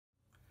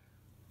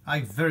Hi,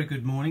 very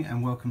good morning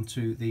and welcome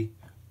to the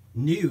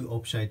new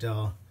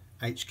Objayda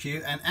HQ.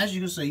 And as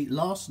you can see,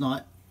 last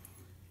night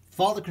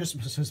Father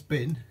Christmas has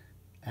been,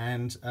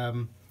 and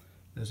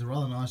there's a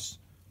rather nice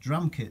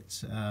drum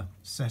kit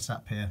set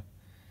up here.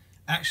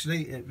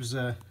 Actually, it was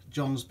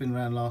John's been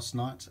around last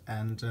night,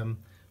 and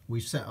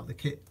we've set up the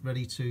kit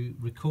ready to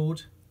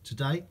record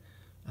today,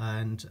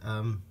 and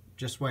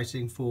just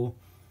waiting for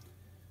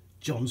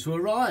John to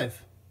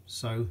arrive.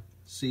 So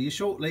see you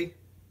shortly.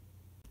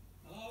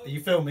 Hello. Are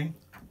you filming?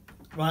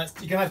 Right,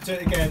 you're gonna have to do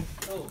it again.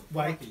 Oh,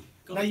 wait.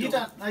 No, you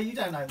don't. No, you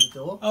don't open the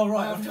door. Oh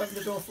right, I have to open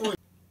the door for you.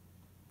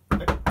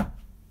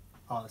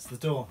 Oh, it's the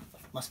door.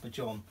 Must be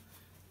John.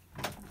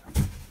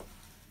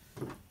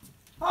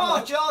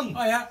 Oh, John!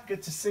 Oh yeah.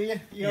 Good to see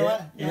you. You Yeah,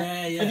 alright?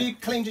 yeah. Have you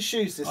cleaned your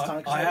shoes this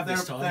time? I have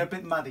this time. They're a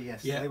bit muddy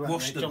yesterday. Yeah, weren't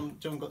washed they? them.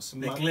 John got some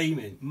They're mud,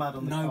 gleaming. mud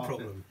on the No carpet.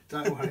 problem.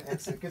 Don't worry,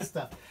 excellent, good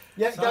stuff.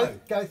 Yeah, So,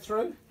 go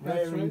through.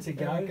 raring to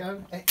There we go.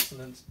 go.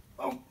 Excellent.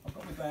 Oh, I've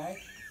got my bag.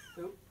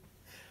 Oh,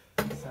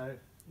 So,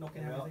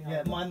 knocking well, everything yeah,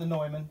 over. mind the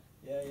Neumann.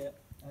 Yeah, yeah.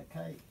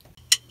 Okay.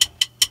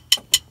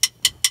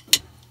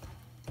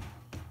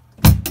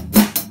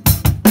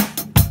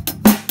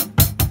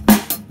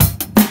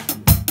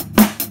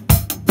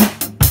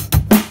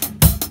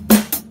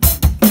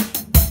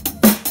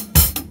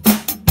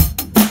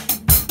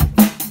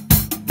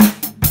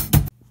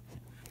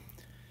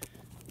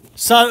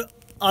 So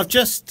I've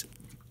just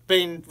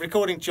been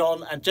recording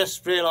John and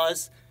just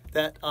realised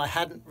that I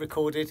hadn't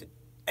recorded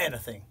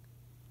anything.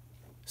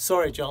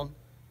 Sorry, John.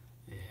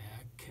 Yeah,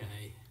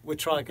 okay. We'll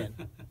try again.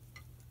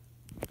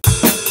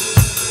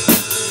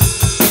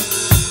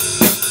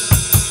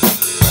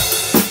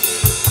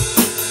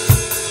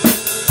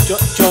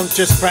 John's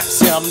just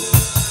practicing.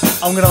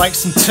 I'm going to make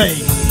some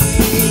tea.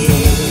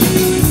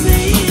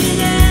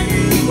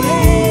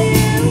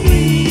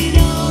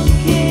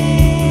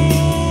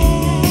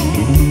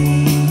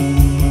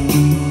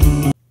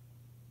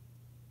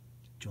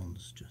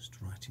 John's just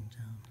writing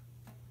down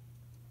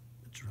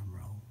the drum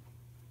roll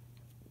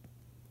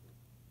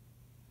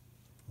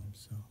for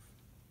himself.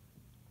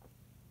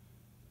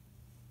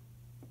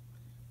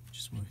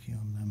 Just working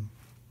on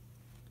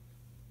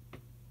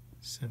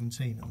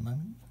 17 at the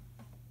moment.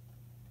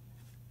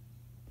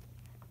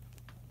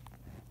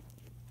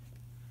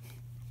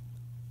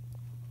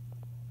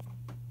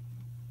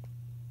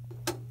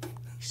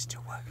 He's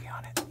still working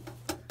on it.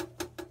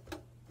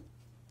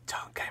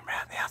 Tom came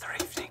round the other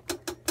evening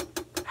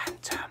and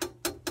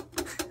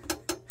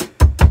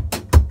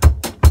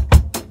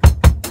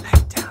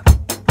laid down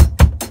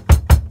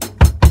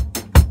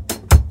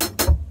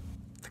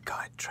the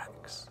guide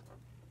tracks.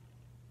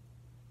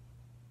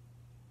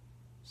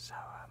 So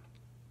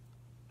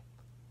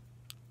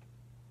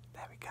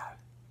there we go.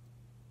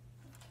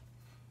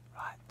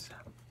 Right,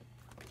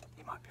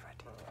 you might be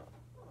ready.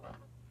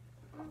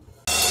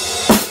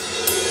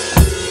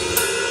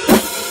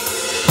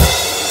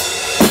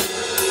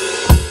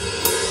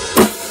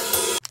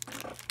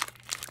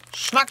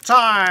 Snack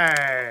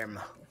time!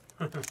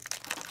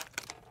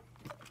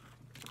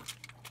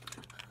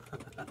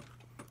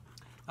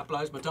 That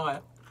blows my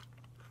diet.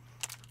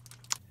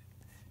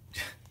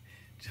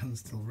 John's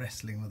still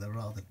wrestling with a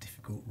rather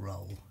difficult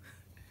roll.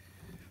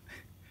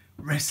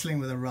 Wrestling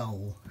with a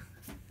roll.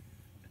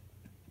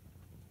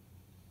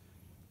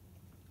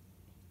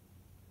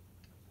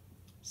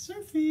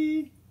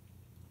 Sophie!